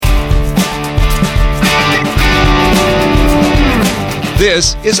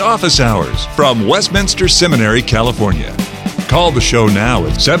This is Office Hours from Westminster Seminary, California. Call the show now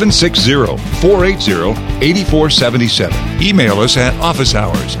at 760-480-8477. Email us at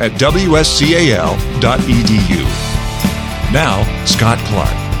officehours@wscal.edu. Now, Scott Clark.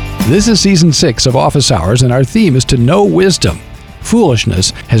 This is Season 6 of Office Hours, and our theme is to know wisdom.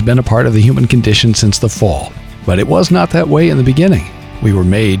 Foolishness has been a part of the human condition since the fall, but it was not that way in the beginning. We were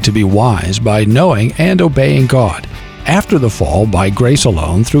made to be wise by knowing and obeying God. After the fall, by grace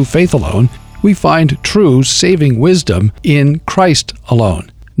alone, through faith alone, we find true saving wisdom in Christ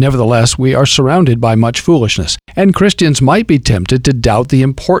alone. Nevertheless, we are surrounded by much foolishness, and Christians might be tempted to doubt the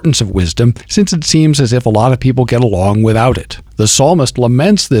importance of wisdom, since it seems as if a lot of people get along without it. The psalmist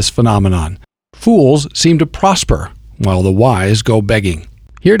laments this phenomenon. Fools seem to prosper, while the wise go begging.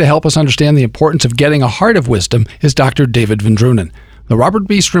 Here to help us understand the importance of getting a heart of wisdom is Dr. David Van Drunen, the Robert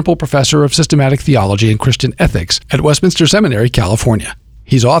B. Strimple Professor of Systematic Theology and Christian Ethics at Westminster Seminary, California.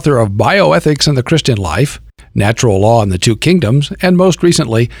 He's author of Bioethics and the Christian Life, Natural Law and the Two Kingdoms, and most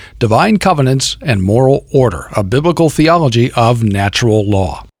recently, Divine Covenants and Moral Order, a biblical theology of natural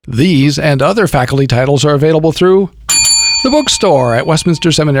law. These and other faculty titles are available through the bookstore at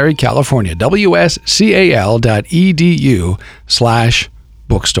Westminster Seminary, California,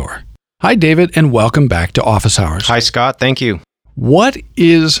 wscal.edu/bookstore. Hi, David, and welcome back to Office Hours. Hi, Scott. Thank you. What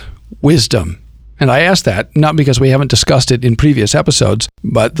is wisdom? And I ask that not because we haven't discussed it in previous episodes,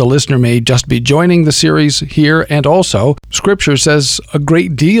 but the listener may just be joining the series here, and also Scripture says a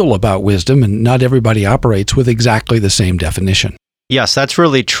great deal about wisdom, and not everybody operates with exactly the same definition. Yes, that's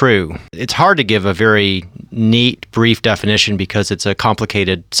really true. It's hard to give a very neat, brief definition because it's a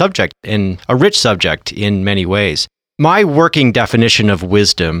complicated subject and a rich subject in many ways. My working definition of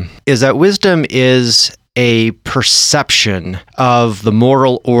wisdom is that wisdom is a perception of the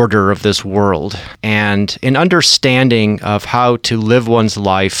moral order of this world and an understanding of how to live one's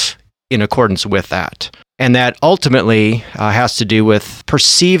life in accordance with that. And that ultimately has to do with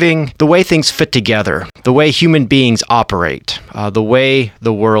perceiving the way things fit together, the way human beings operate, the way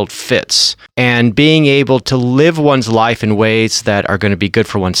the world fits, and being able to live one's life in ways that are going to be good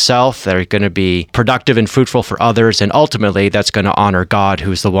for oneself, that are going to be productive and fruitful for others, and ultimately that's going to honor God,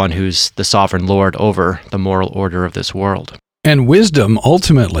 who's the one who's the sovereign Lord over the moral order of this world. And wisdom,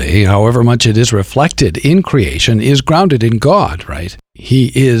 ultimately, however much it is reflected in creation, is grounded in God, right?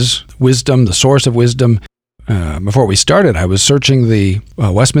 He is wisdom, the source of wisdom. Before we started, I was searching the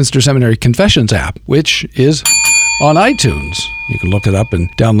Westminster Seminary Confessions app, which is on iTunes. You can look it up and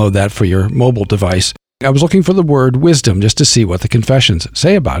download that for your mobile device. I was looking for the word wisdom just to see what the confessions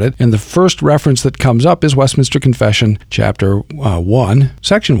say about it, and the first reference that comes up is Westminster Confession, chapter 1,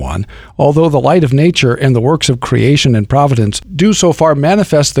 section 1. Although the light of nature and the works of creation and providence do so far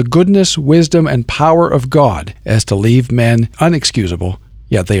manifest the goodness, wisdom, and power of God as to leave men unexcusable,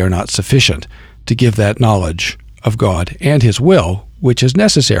 yet they are not sufficient to give that knowledge of God and His will, which is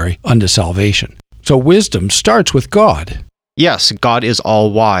necessary unto salvation. So wisdom starts with God. Yes, God is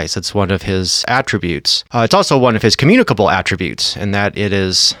all-wise. It's one of His attributes. It's also one of His communicable attributes, in that it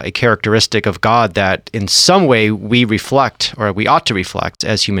is a characteristic of God that in some way we reflect, or we ought to reflect,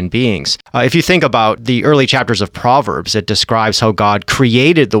 as human beings. If you think about the early chapters of Proverbs, it describes how God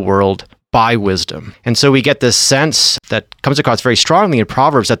created the world by wisdom. And so we get this sense that comes across very strongly in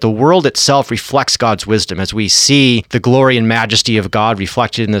Proverbs that the world itself reflects God's wisdom. As we see the glory and majesty of God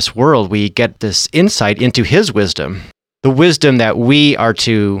reflected in this world, we get this insight into His wisdom. The wisdom that we are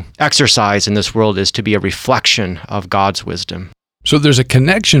to exercise in this world is to be a reflection of God's wisdom. So there's a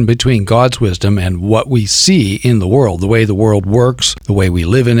connection between God's wisdom and what we see in the world, the way the world works, the way we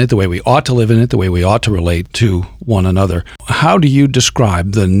live in it, the way we ought to live in it, the way we ought to relate to one another. How do you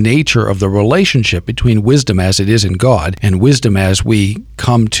describe the nature of the relationship between wisdom as it is in God and wisdom as we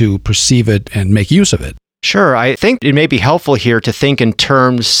come to perceive it and make use of it? Sure. I think it may be helpful here to think in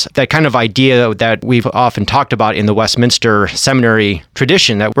terms, that kind of idea that we've often talked about in the Westminster Seminary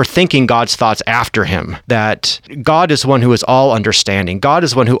tradition, that we're thinking God's thoughts after Him, that God is one who is all understanding. God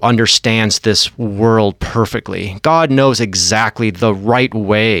is one who understands this world perfectly. God knows exactly the right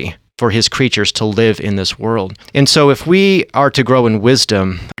way for His creatures to live in this world. And so if we are to grow in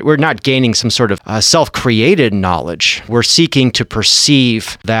wisdom, we're not gaining some sort of self-created knowledge. We're seeking to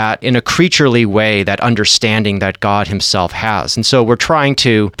perceive that in a creaturely way, that understanding that God Himself has. And so we're trying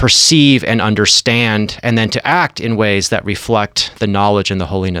to perceive and understand and then to act in ways that reflect the knowledge and the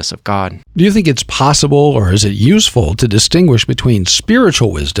holiness of God. Do you think it's possible, or is it useful, to distinguish between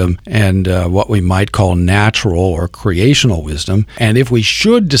spiritual wisdom and what we might call natural or creational wisdom? And if we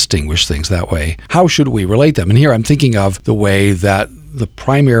should distinguish things that way, how should we relate them? And here I'm thinking of the way that the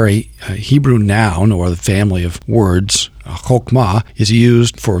primary Hebrew noun or the family of words, chokmah, is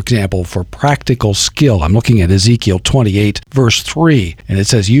used, for example, for practical skill. I'm looking at Ezekiel 28, verse 3, and it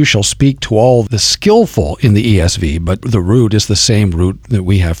says, "You shall speak to all the skillful," in the ESV, but the root is the same root that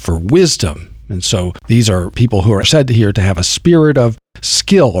we have for wisdom. And so these are people who are said here to have a spirit of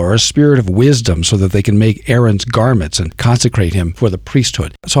skill or a spirit of wisdom so that they can make Aaron's garments and consecrate him for the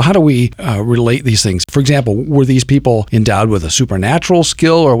priesthood. So how do we relate these things? For example, were these people endowed with a supernatural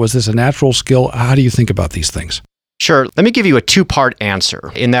skill, or was this a natural skill? How do you think about these things? Sure. Let me give you a two-part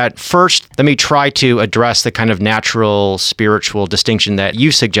answer. In that, first, let me try to address the kind of natural spiritual distinction that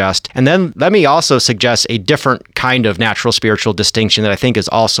you suggest. And then let me also suggest a different kind of natural spiritual distinction that I think is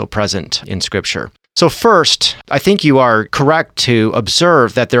also present in Scripture. So first, I think you are correct to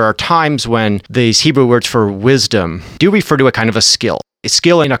observe that there are times when these Hebrew words for wisdom do refer to a kind of a skill. A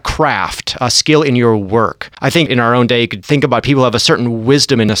skill in a craft, a skill in your work. I think in our own day, you could think about people who have a certain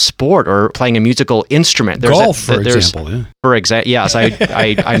wisdom in a sport or playing a musical instrument. Golf, for example. Yeah. For example, yes,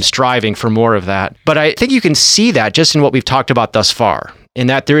 I'm striving for more of that. But I think you can see that just in what we've talked about thus far, in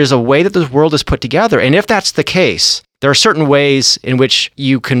that there is a way that this world is put together. And if that's the case, there are certain ways in which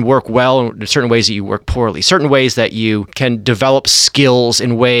you can work well and certain ways that you work poorly, certain ways that you can develop skills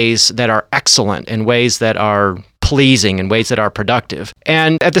in ways that are excellent, in ways that are pleasing, in ways that are productive.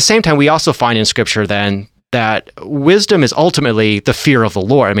 And at the same time, we also find in Scripture then that wisdom is ultimately the fear of the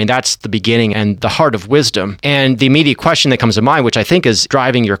Lord. I mean, that's the beginning and the heart of wisdom. And the immediate question that comes to mind, which I think is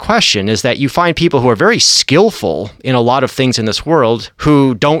driving your question, is that you find people who are very skillful in a lot of things in this world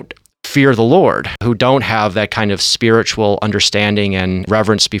who don't fear the Lord, who don't have that kind of spiritual understanding and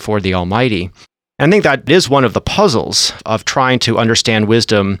reverence before the Almighty. And I think that is one of the puzzles of trying to understand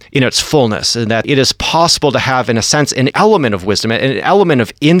wisdom in its fullness, and that it is possible to have, in a sense, an element of wisdom, an element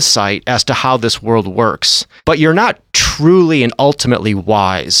of insight as to how this world works. But you're not truly and ultimately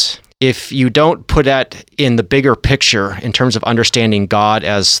wise if you don't put that in the bigger picture in terms of understanding God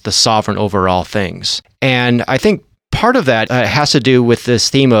as the sovereign over all things. And I think part of that has to do with this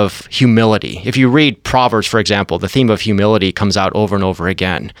theme of humility. If you read Proverbs, for example, the theme of humility comes out over and over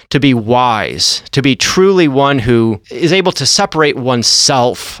again. To be wise, to be truly one who is able to separate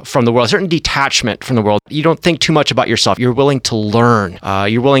oneself from the world, a certain detachment from the world. You don't think too much about yourself. You're willing to learn.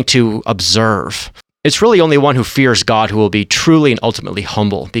 You're willing to observe. It's really only one who fears God who will be truly and ultimately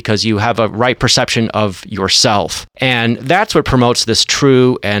humble, because you have a right perception of yourself. And that's what promotes this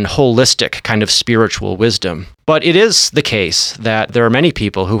true and holistic kind of spiritual wisdom. But it is the case that there are many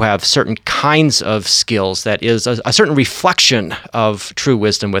people who have certain kinds of skills that is a certain reflection of true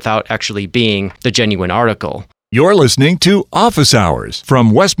wisdom without actually being the genuine article. You're listening to Office Hours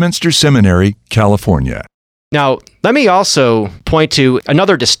from Westminster Seminary, California. Now, let me also point to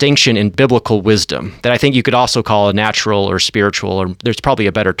another distinction in biblical wisdom that I think you could also call a natural or spiritual, or there's probably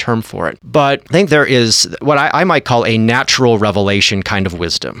a better term for it. But I think there is what I might call a natural revelation kind of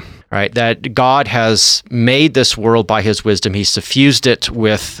wisdom, right? That God has made this world by his wisdom. He's suffused it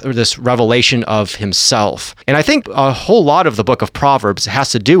with this revelation of himself. And I think a whole lot of the book of Proverbs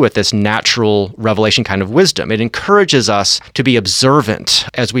has to do with this natural revelation kind of wisdom. It encourages us to be observant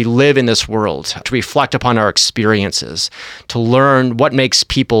as we live in this world, to reflect upon our experiences, to learn what makes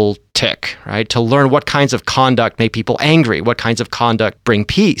people tick, right? To learn what kinds of conduct make people angry, what kinds of conduct bring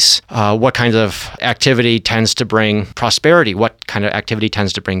peace, what kinds of activity tends to bring prosperity, what kind of activity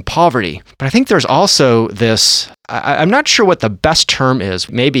tends to bring poverty. But I think there's also this, I'm not sure what the best term is.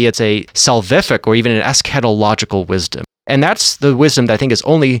 Maybe it's a salvific or even an eschatological wisdom. And that's the wisdom that I think is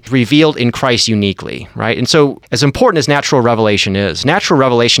only revealed in Christ uniquely, right? And so as important as natural revelation is, natural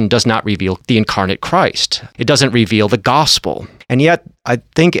revelation does not reveal the incarnate Christ. It doesn't reveal the gospel. And yet, I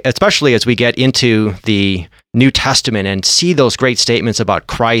think, especially as we get into the New Testament and see those great statements about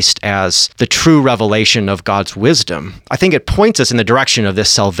Christ as the true revelation of God's wisdom, I think it points us in the direction of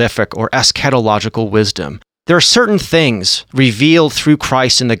this salvific or eschatological wisdom. There are certain things revealed through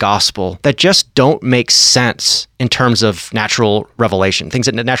Christ in the gospel that just don't make sense in terms of natural revelation, things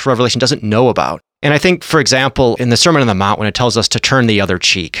that natural revelation doesn't know about. And I think, for example, in the Sermon on the Mount, when it tells us to turn the other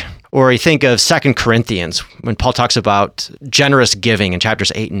cheek, or you think of 2 Corinthians, when Paul talks about generous giving in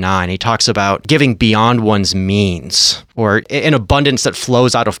chapters 8 and 9, he talks about giving beyond one's means, or an abundance that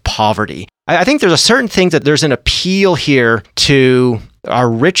flows out of poverty. I think there's a certain thing that there's an appeal here to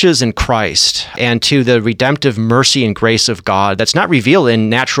our riches in Christ and to the redemptive mercy and grace of God that's not revealed in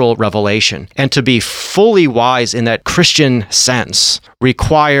natural revelation. And to be fully wise in that Christian sense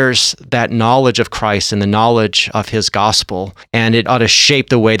requires that knowledge of Christ and the knowledge of his gospel. And it ought to shape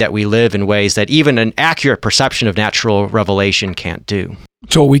the way that we live in ways that even an accurate perception of natural revelation can't do.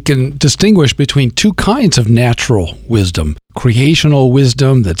 So we can distinguish between two kinds of natural wisdom. Creational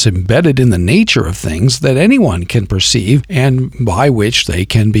wisdom that's embedded in the nature of things that anyone can perceive and by which they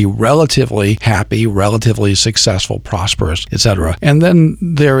can be relatively happy, relatively successful, prosperous, etc. And then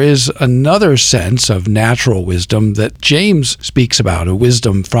there is another sense of natural wisdom that James speaks about, a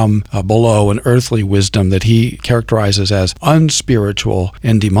wisdom from below, an earthly wisdom that he characterizes as unspiritual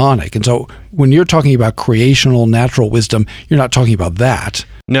and demonic. And so when you're talking about creational natural wisdom, you're not talking about that.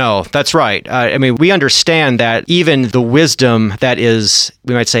 No, that's right. We understand that even the wisdom that is,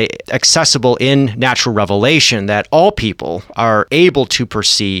 we might say, accessible in natural revelation, that all people are able to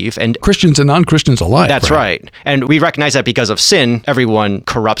perceive. And Christians and non-Christians alike. That's right. And we recognize that because of sin, everyone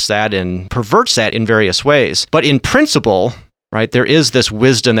corrupts that and perverts that in various ways. But in principle, right, there is this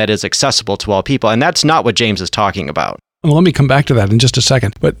wisdom that is accessible to all people. And that's not what James is talking about. Well, let me come back to that in just a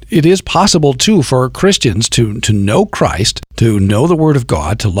second. But it is possible, too, for Christians to know Christ, to know the Word of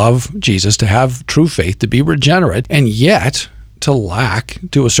God, to love Jesus, to have true faith, to be regenerate, and yet to lack,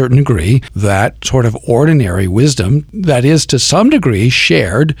 to a certain degree, that sort of ordinary wisdom that is, to some degree,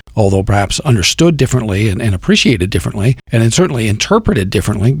 shared, although perhaps understood differently and appreciated differently, and then certainly interpreted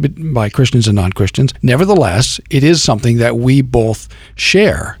differently by Christians and non-Christians. Nevertheless, it is something that we both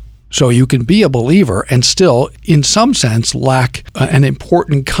share. So you can be a believer and still, in some sense, lack an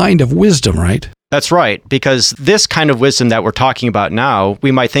important kind of wisdom, right? That's right, because this kind of wisdom that we're talking about now,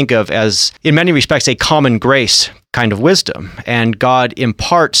 we might think of as, in many respects, a common grace kind of wisdom. And God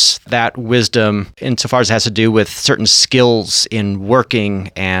imparts that wisdom insofar as it has to do with certain skills in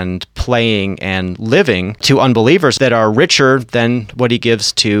working and playing and living to unbelievers that are richer than what he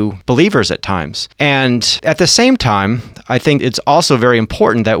gives to believers at times. And at the same time, I think it's also very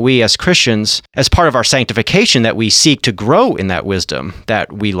important that we as Christians, as part of our sanctification, that we seek to grow in that wisdom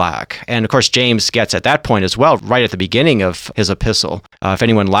that we lack. And of course, James gets at that point as well, right at the beginning of his epistle. If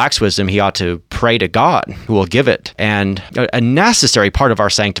anyone lacks wisdom, he ought to pray to God, who will give it. And a necessary part of our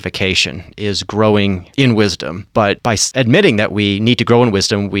sanctification is growing in wisdom. But by admitting that we need to grow in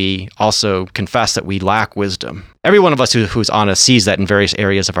wisdom, we also confess that we lack wisdom. Every one of us who's honest sees that in various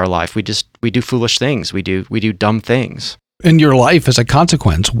areas of our life. We do foolish things. We do dumb things. And your life, as a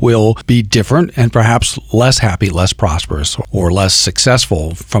consequence, will be different and perhaps less happy, less prosperous, or less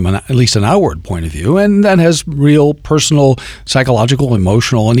successful from at least an outward point of view. And that has real personal, psychological,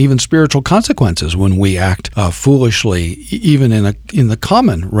 emotional, and even spiritual consequences when we act foolishly, even in the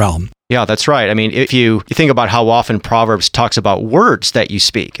common realm. Yeah, that's right. I mean, if you think about how often Proverbs talks about words that you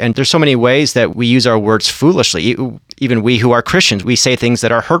speak, and there's so many ways that we use our words foolishly. Even we who are Christians, we say things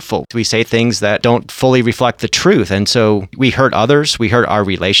that are hurtful. We say things that don't fully reflect the truth. And so we hurt others. We hurt our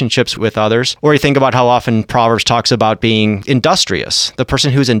relationships with others. Or you think about how often Proverbs talks about being industrious. The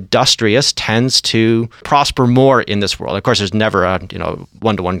person who's industrious tends to prosper more in this world. Of course, there's never a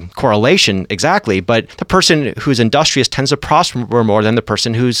one-to-one correlation exactly, but the person who's industrious tends to prosper more than the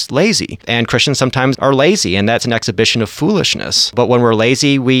person who's lazy. And Christians sometimes are lazy, and that's an exhibition of foolishness. But when we're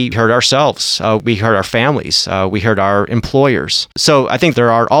lazy, we hurt ourselves. We hurt our families. We hurt our employers. So I think there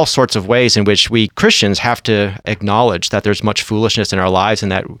are all sorts of ways in which we Christians have to acknowledge that there's much foolishness in our lives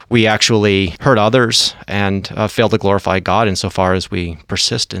and that we actually hurt others and fail to glorify God insofar as we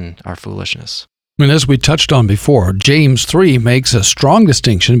persist in our foolishness. And as we touched on before, James 3 makes a strong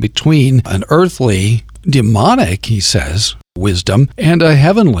distinction between an earthly, demonic, he says, wisdom, and a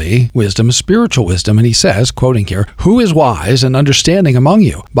heavenly wisdom, a spiritual wisdom. And he says, quoting here, "Who is wise and understanding among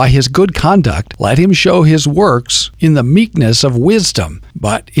you? By his good conduct, let him show his works in the meekness of wisdom.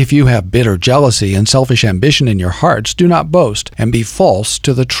 But if you have bitter jealousy and selfish ambition in your hearts, do not boast and be false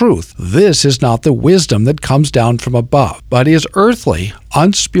to the truth. This is not the wisdom that comes down from above, but is earthly,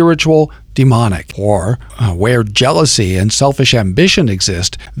 unspiritual, demonic. For where jealousy and selfish ambition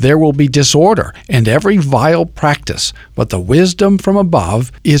exist, there will be disorder and every vile practice. But the wisdom from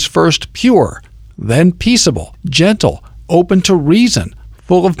above is first pure, then peaceable, gentle, open to reason,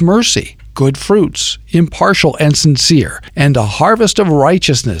 full of mercy, good fruits, impartial and sincere. And a harvest of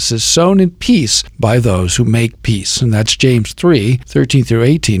righteousness is sown in peace by those who make peace." And that's James 3:13 through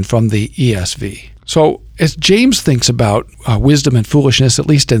 18 from the ESV. So as James thinks about wisdom and foolishness, at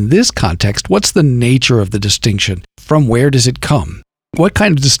least in this context, what's the nature of the distinction? From where does it come? What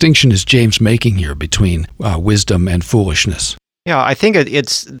kind of distinction is James making here between wisdom and foolishness? Yeah, I think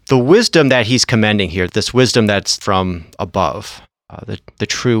it's the wisdom that he's commending here, this wisdom that's from above. The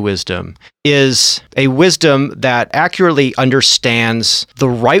true wisdom is a wisdom that accurately understands the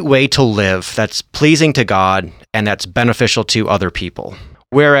right way to live that's pleasing to God and that's beneficial to other people.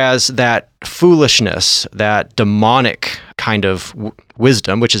 Whereas that foolishness, that demonic kind of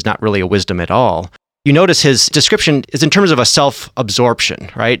wisdom, which is not really a wisdom at all, You notice his description is in terms of a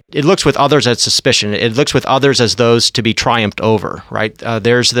self-absorption, right? It looks with others as suspicion. It looks with others as those to be triumphed over, right?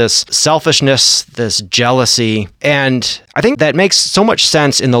 There's this selfishness, this jealousy, and I think that makes so much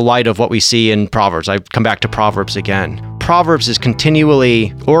sense in the light of what we see in Proverbs. I come back to Proverbs again. Proverbs is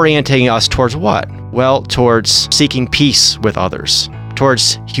continually orienting us towards what? Well, towards seeking peace with others,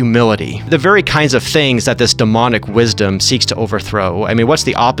 towards humility, the very kinds of things that this demonic wisdom seeks to overthrow. I mean, what's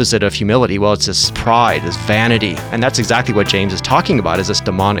the opposite of humility? Well, it's this pride, this vanity. And that's exactly what James is talking about, is this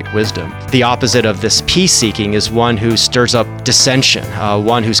demonic wisdom. The opposite of this peace-seeking is one who stirs up dissension,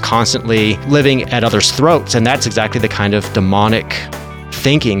 one who's constantly living at others' throats. And that's exactly the kind of demonic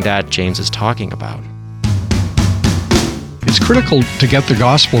thinking that James is talking about. It's critical to get the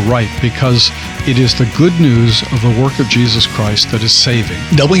gospel right because it is the good news of the work of Jesus Christ that is saving.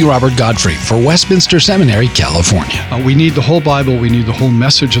 W. Robert Godfrey for Westminster Seminary, California. We need the whole Bible. We need the whole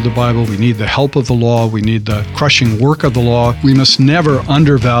message of the Bible. We need the help of the law. We need the crushing work of the law. We must never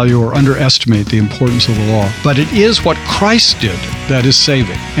undervalue or underestimate the importance of the law. But it is what Christ did that is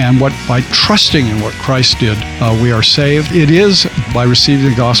saving. And by trusting in what Christ did, we are saved. It is by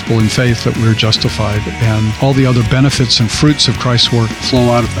receiving the gospel in faith that we're justified, and all the other benefits and fruits of Christ's work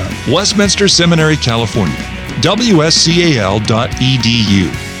flow out of that. Westminster Seminary, California. WSCAL.edu.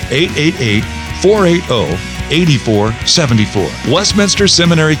 888-480-8474. Westminster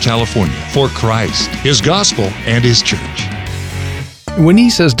Seminary, California. For Christ, His gospel, and His church. When he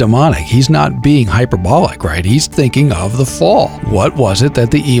says demonic, he's not being hyperbolic, right? He's thinking of the fall. What was it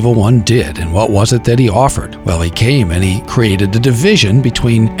that the evil one did, and what was it that he offered? Well, he came and he created a division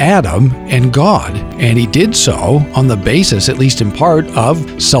between Adam and God, and he did so on the basis, at least in part,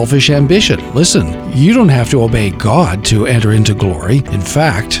 of selfish ambition. Listen, you don't have to obey God to enter into glory. In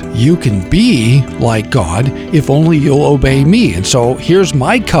fact, you can be like God if only you'll obey me. And so here's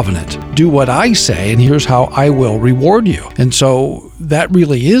my covenant. Do what I say, and here's how I will reward you. And so that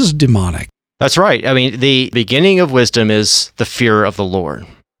really is demonic. That's right. I mean, the beginning of wisdom is the fear of the Lord,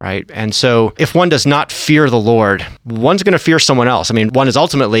 right? And so if one does not fear the Lord, one's going to fear someone else. I mean, one is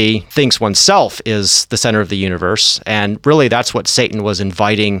ultimately thinks oneself is the center of the universe. And really, that's what Satan was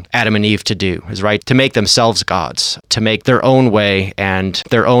inviting Adam and Eve to do, is right, to make themselves gods, to make their own way and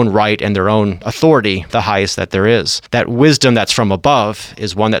their own right and their own authority the highest that there is. That wisdom that's from above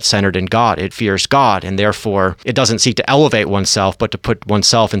is one that's centered in God. It fears God, and therefore it doesn't seek to elevate oneself, but to put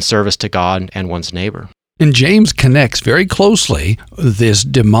oneself in service to God and one's neighbor. And James connects very closely this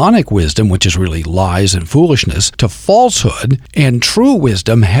demonic wisdom, which is really lies and foolishness, to falsehood, and true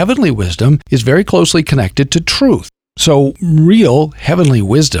wisdom, heavenly wisdom, is very closely connected to truth. So real heavenly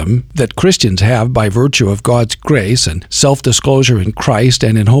wisdom that Christians have by virtue of God's grace and self-disclosure in Christ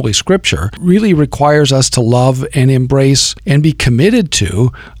and in Holy Scripture really requires us to love and embrace and be committed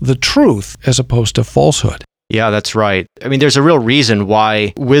to the truth as opposed to falsehood. Yeah, that's right. I mean, there's a real reason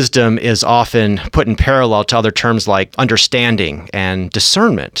why wisdom is often put in parallel to other terms like understanding and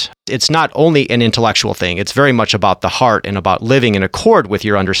discernment. It's not only an intellectual thing. It's very much about the heart and about living in accord with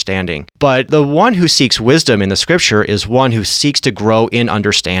your understanding. But the one who seeks wisdom in the Scripture is one who seeks to grow in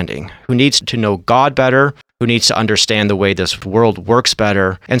understanding, who needs to know God better, who needs to understand the way this world works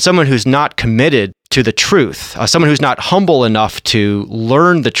better, and someone who's not committed to the truth, someone who's not humble enough to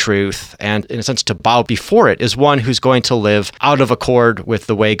learn the truth and, in a sense, to bow before it, is one who's going to live out of accord with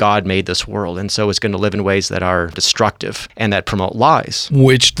the way God made this world, and so is going to live in ways that are destructive and that promote lies.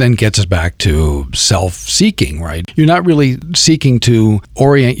 Which then gets us back to self-seeking, right? You're not really seeking to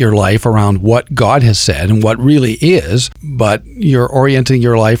orient your life around what God has said and what really is, but you're orienting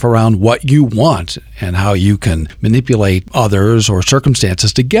your life around what you want and how you can manipulate others or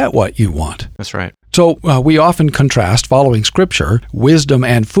circumstances to get what you want. That's right. So we often contrast, following Scripture, wisdom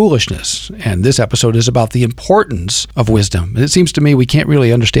and foolishness. And this episode is about the importance of wisdom. And it seems to me we can't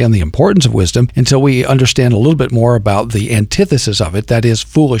really understand the importance of wisdom until we understand a little bit more about the antithesis of it, that is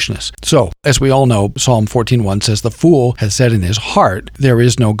foolishness. So, as we all know, Psalm 14:1 says, "The fool has said in his heart, there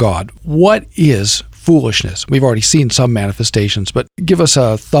is no God." What is foolishness? We've already seen some manifestations, but give us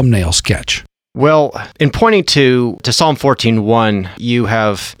a thumbnail sketch. Well, in pointing to Psalm 14:1, you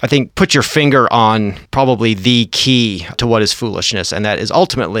have, I think, put your finger on probably the key to what is foolishness, and that is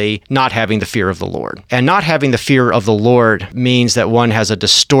ultimately not having the fear of the Lord. And not having the fear of the Lord means that one has a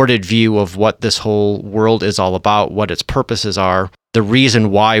distorted view of what this whole world is all about, what its purposes are, the reason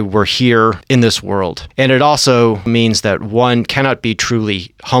why we're here in this world. And it also means that one cannot be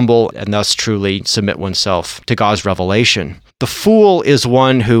truly humble and thus truly submit oneself to God's revelation. The fool is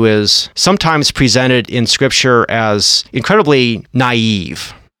one who is sometimes presented in Scripture as incredibly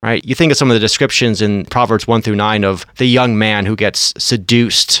naive. right? You think of some of the descriptions in Proverbs 1 through 9 of the young man who gets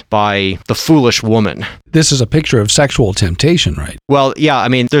seduced by the foolish woman. This is a picture of sexual temptation, right? Well, yeah, I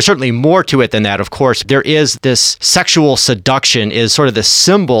mean, there's certainly more to it than that, of course. There is this sexual seduction is sort of the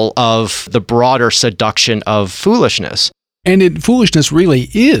symbol of the broader seduction of foolishness. And foolishness really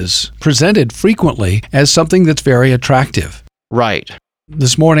is presented frequently as something that's very attractive. Right.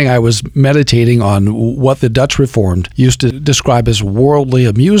 This morning I was meditating on what the Dutch Reformed used to describe as worldly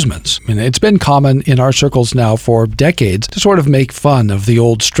amusements. I mean, it's been common in our circles now for decades to sort of make fun of the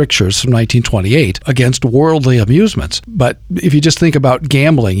old strictures from 1928 against worldly amusements. But if you just think about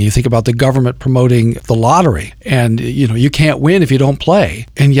gambling, you think about the government promoting the lottery, and you can't win if you don't play.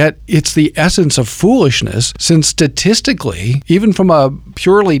 And yet it's the essence of foolishness, since statistically, even from a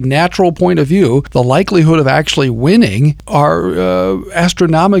purely natural point of view, the likelihood of actually winning are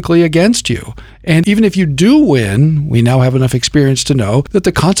astronomically against you. And even if you do win, we now have enough experience to know that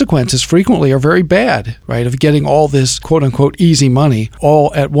the consequences frequently are very bad, right, of getting all this quote-unquote easy money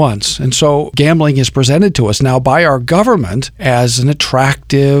all at once. And so gambling is presented to us now by our government as an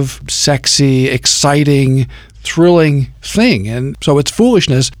attractive, sexy, exciting, thrilling thing. And so it's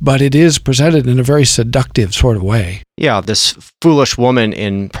foolishness, but it is presented in a very seductive sort of way. Yeah, this foolish woman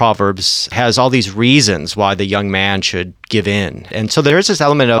in Proverbs has all these reasons why the young man should give in. And so there is this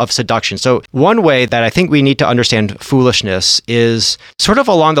element of seduction. So one way that I think we need to understand foolishness is sort of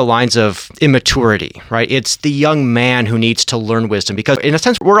along the lines of immaturity, right? It's the young man who needs to learn wisdom, because in a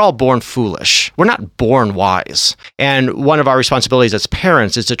sense, we're all born foolish. We're not born wise. And one of our responsibilities as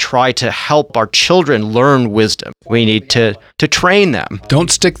parents is to try to help our children learn wisdom. We need to train them.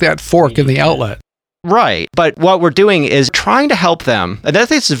 Don't stick that fork in the outlet. Right. But what we're doing is trying to help them. And I think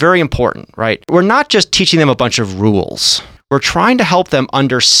this is very important, right? We're not just teaching them a bunch of rules. We're trying to help them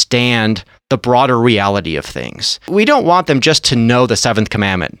understand the broader reality of things. We don't want them just to know the seventh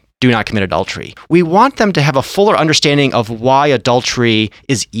commandment, do not commit adultery. We want them to have a fuller understanding of why adultery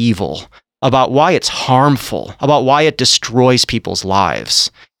is evil, about why it's harmful, about why it destroys people's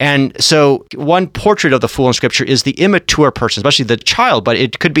lives. And so one portrait of the fool in Scripture is the immature person, especially the child, but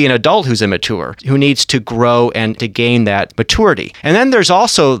it could be an adult who's immature, who needs to grow and to gain that maturity. And then there's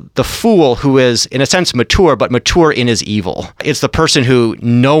also the fool who is, in a sense, mature, but mature in his evil. It's the person who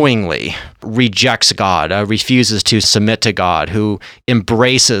knowingly rejects God, refuses to submit to God, who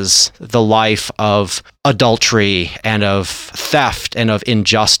embraces the life of adultery and of theft and of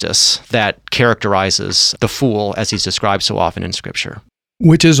injustice that characterizes the fool as he's described so often in Scripture.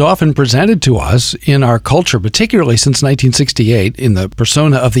 Which is often presented to us in our culture, particularly since 1968, in the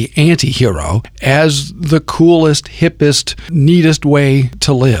persona of the anti-hero, as the coolest, hippest, neatest way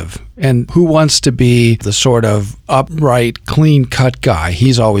to live. And who wants to be the sort of upright, clean-cut guy?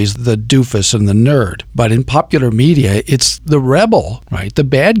 He's always the doofus and the nerd. But in popular media, it's the rebel, right? The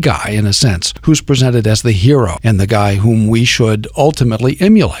bad guy, in a sense, who's presented as the hero and the guy whom we should ultimately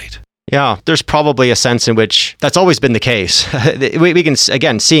emulate. Yeah, there's probably a sense in which that's always been the case. We can,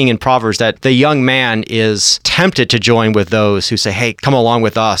 again, seeing in Proverbs that the young man is tempted to join with those who say, hey, come along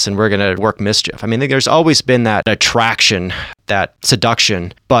with us and we're going to work mischief. I mean, there's always been that attraction, that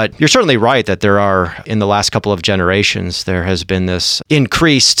seduction. But you're certainly right that there are, in the last couple of generations, there has been this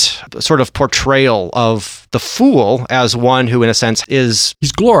increased sort of portrayal of the fool as one who, in a sense, he's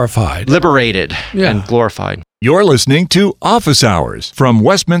glorified, liberated, and glorified. You're listening to Office Hours from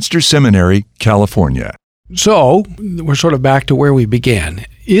Westminster Seminary, California. So, we're sort of back to where we began.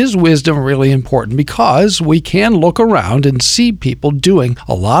 Is wisdom really important? Because we can look around and see people doing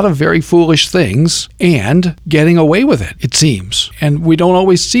a lot of very foolish things and getting away with it, it seems. And we don't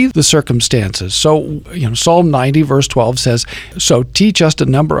always see the circumstances. So, Psalm 90, verse 12 says, "So teach us to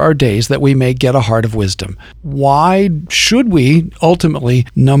number our days that we may get a heart of wisdom." Why should we ultimately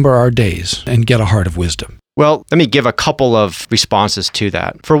number our days and get a heart of wisdom? Well, let me give a couple of responses to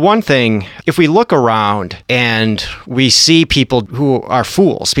that. For one thing, if we look around and we see people who are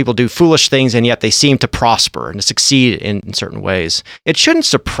fools, people do foolish things and yet they seem to prosper and to succeed in certain ways, it shouldn't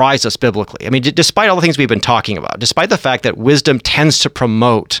surprise us biblically. I mean, despite all the things we've been talking about, despite the fact that wisdom tends to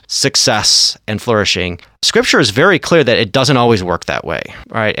promote success and flourishing, Scripture is very clear that it doesn't always work that way,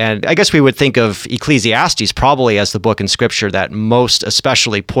 right? And I guess we would think of Ecclesiastes probably as the book in Scripture that most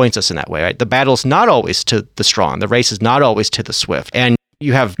especially points us in that way, right? The battle's not always to the strong. The race is not always to the swift. And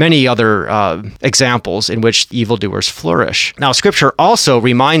you have many other examples in which evildoers flourish. Now, Scripture also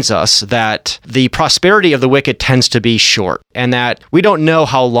reminds us that the prosperity of the wicked tends to be short, and that we don't know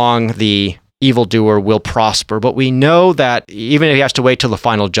how long the evildoer will prosper, but we know that even if he has to wait till the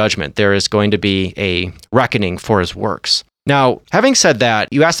final judgment, there is going to be a reckoning for his works. Now, having said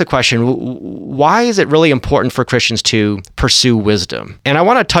that, you asked the question, why is it really important for Christians to pursue wisdom? And I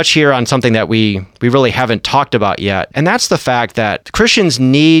want to touch here on something that we really haven't talked about yet, and that's the fact that Christians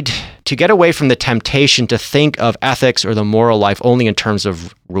need to get away from the temptation to think of ethics or the moral life only in terms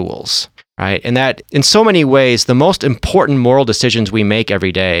of rules. Right? And that in so many ways, the most important moral decisions we make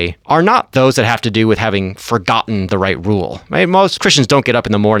every day are not those that have to do with having forgotten the right rule. Right? Most Christians don't get up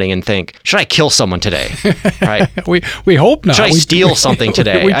in the morning and think, should I kill someone today? Right? we hope not. Should I steal something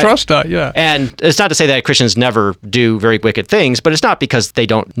today? We trust not, yeah. And it's not to say that Christians never do very wicked things, but it's not because they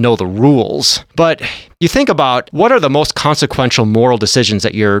don't know the rules. But you think about what are the most consequential moral decisions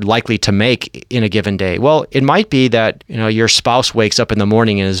that you're likely to make in a given day? Well, it might be that your spouse wakes up in the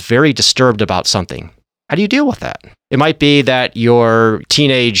morning and is very disturbed about something. How do you deal with that? It might be that your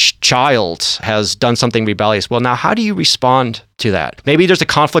teenage child has done something rebellious. Well, now how do you respond to that? Maybe there's a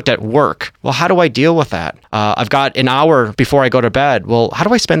conflict at work. Well, how do I deal with that? I've got an hour before I go to bed. Well, how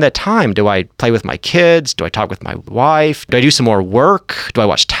do I spend that time? Do I play with my kids? Do I talk with my wife? Do I do some more work? Do I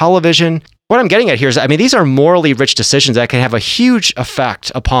watch television? What I'm getting at here is, these are morally rich decisions that can have a huge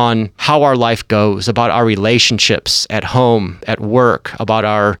effect upon how our life goes, about our relationships at home, at work, about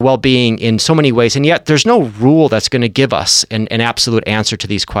our well-being in so many ways. And yet there's no rule that's going to give us an absolute answer to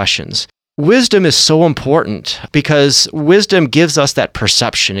these questions. Wisdom is so important because wisdom gives us that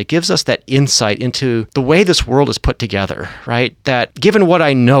perception. It gives us that insight into the way this world is put together, right? That given what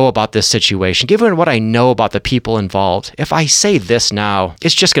I know about this situation, given what I know about the people involved, if I say this now,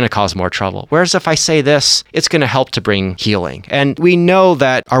 it's just going to cause more trouble. Whereas if I say this, it's going to help to bring healing. And we know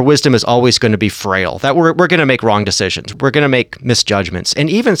that our wisdom is always going to be frail, that we're going to make wrong decisions. We're going to make misjudgments. And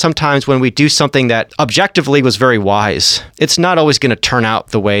even sometimes when we do something that objectively was very wise, it's not always going to turn out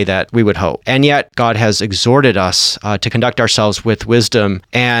the way that we would hope. And yet, God has exhorted us to conduct ourselves with wisdom.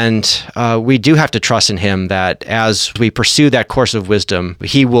 And we do have to trust in Him that as we pursue that course of wisdom,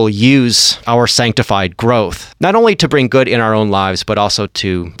 He will use our sanctified growth, not only to bring good in our own lives, but also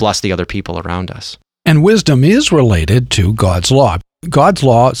to bless the other people around us. And wisdom is related to God's law. God's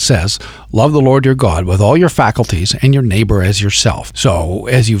law says, love the Lord your God with all your faculties and your neighbor as yourself. So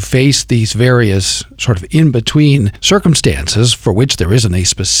as you face these various sort of in-between circumstances for which there isn't a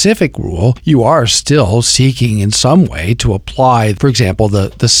specific rule, you are still seeking in some way to apply, for example,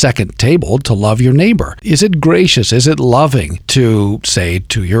 the second table to love your neighbor. Is it gracious? Is it loving to say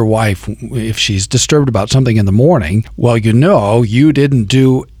to your wife, if she's disturbed about something in the morning, well, you didn't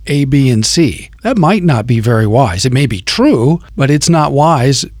do A, B, and C. That might not be very wise. It may be true, but it's not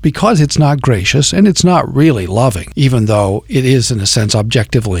wise because it's not gracious and it's not really loving, even though it is, in a sense,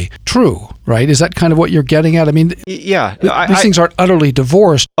 objectively true, right? Is that kind of what you're getting at? Yeah. These things aren't utterly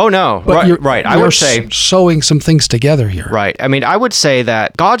divorced. Oh, no. Right. I would say sewing some things together here. Right. I would say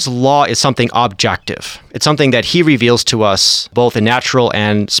that God's law is something objective. It's something that He reveals to us both in natural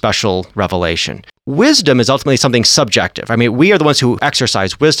and special revelation. Wisdom is ultimately something subjective. We are the ones who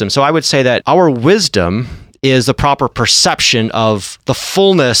exercise wisdom. So I would say that our wisdom is the proper perception of the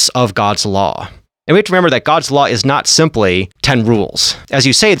fullness of God's law. And we have to remember that God's law is not simply 10 rules. As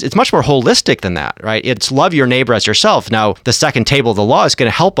you say, it's much more holistic than that, right? It's love your neighbor as yourself. Now, the second table of the law is going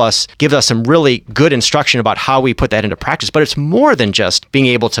to help us, give us some really good instruction about how we put that into practice. But it's more than just being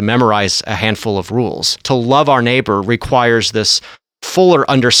able to memorize a handful of rules. To love our neighbor requires this fuller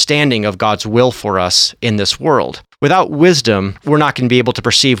understanding of God's will for us in this world. Without wisdom, we're not going to be able to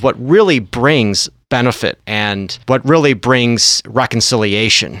perceive what really brings benefit and what really brings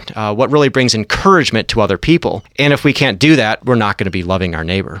reconciliation, what really brings encouragement to other people. And if we can't do that, we're not going to be loving our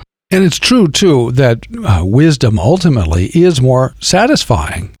neighbor. And it's true, too, that wisdom ultimately is more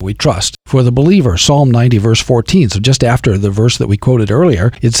satisfying, we trust, for the believer. Psalm 90, verse 14, so just after the verse that we quoted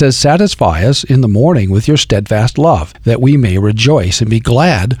earlier, it says, satisfy us in the morning with your steadfast love, that we may rejoice and be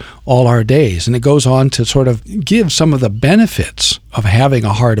glad all our days. And it goes on to sort of give some of the benefits of having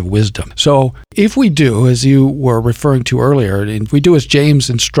a heart of wisdom. So if we do, as you were referring to earlier, if we do as James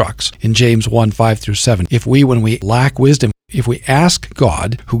instructs in James 1, 5 through 7, when we lack wisdom, if we ask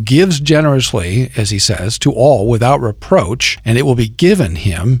God, who gives generously, as he says, to all without reproach, and it will be given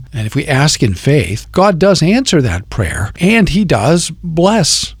him, and if we ask in faith, God does answer that prayer, and he does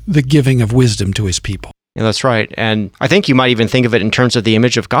bless the giving of wisdom to his people. Yeah, that's right. And I think you might even think of it in terms of the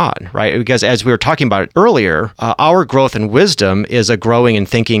image of God, right? Because as we were talking about it earlier, our growth in wisdom is a growing in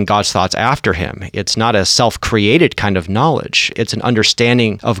thinking God's thoughts after him. It's not a self-created kind of knowledge. It's an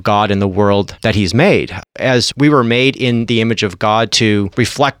understanding of God and the world that he's made. As we were made in the image of God to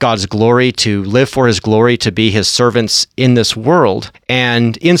reflect God's glory, to live for his glory, to be his servants in this world.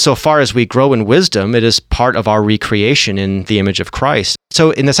 And insofar as we grow in wisdom, it is part of our recreation in the image of Christ.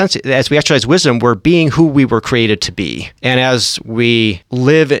 So in the sense, as we exercise wisdom, we're being who we were created to be. And as we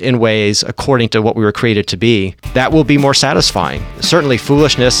live in ways according to what we were created to be, that will be more satisfying. Certainly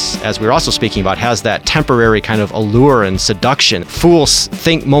foolishness, as we were also speaking about, has that temporary kind of allure and seduction. Fools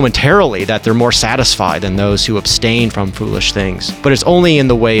think momentarily that they're more satisfied than those who abstain from foolish things. But it's only in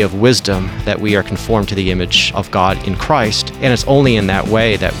the way of wisdom that we are conformed to the image of God in Christ. And it's only in that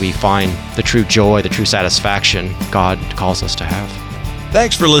way that we find the true joy, the true satisfaction God calls us to have.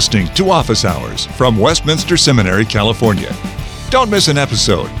 Thanks for listening to Office Hours from Westminster Seminary, California. Don't miss an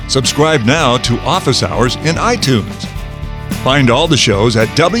episode. Subscribe now to Office Hours in iTunes. Find all the shows at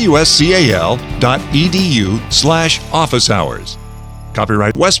wscal.edu/officehours.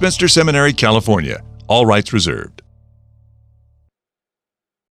 Copyright Westminster Seminary, California. All rights reserved.